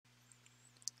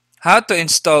How to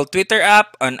install Twitter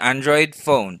app on Android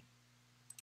phone.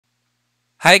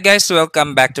 Hi guys,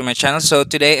 welcome back to my channel. So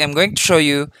today I'm going to show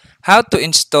you how to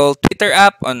install Twitter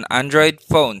app on Android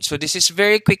phone. So this is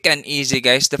very quick and easy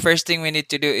guys. The first thing we need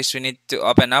to do is we need to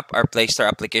open up our Play Store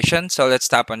application. So let's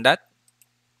tap on that.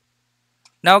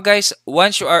 Now guys,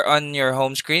 once you are on your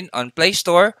home screen on Play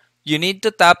Store, you need to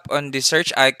tap on the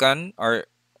search icon or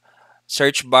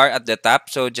search bar at the top.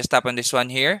 So just tap on this one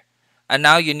here. And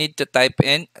now you need to type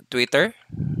in Twitter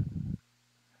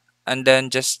and then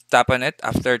just tap on it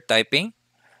after typing.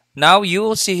 Now you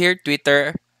will see here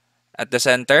Twitter at the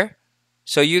center.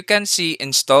 So you can see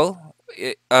install.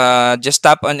 Just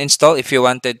tap on install if you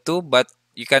wanted to, but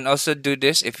you can also do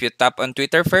this if you tap on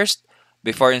Twitter first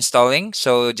before installing.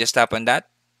 So just tap on that.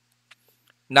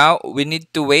 Now we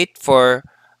need to wait for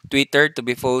Twitter to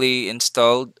be fully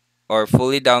installed or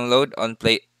fully download on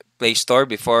Play Store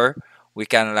before we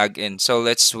can log in. So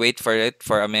let's wait for it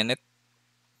for a minute.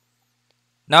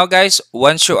 Now guys,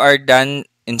 once you are done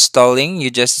installing,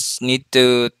 you just need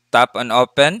to tap on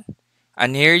open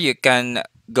and here you can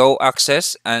go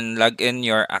access and log in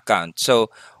your account. So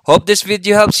hope this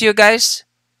video helps you guys.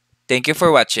 Thank you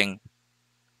for watching.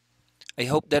 I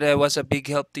hope that I was a big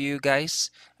help to you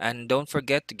guys, and don't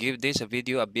forget to give this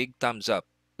video a big thumbs up.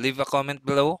 Leave a comment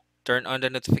below, turn on the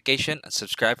notification and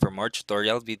subscribe for more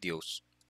tutorial videos.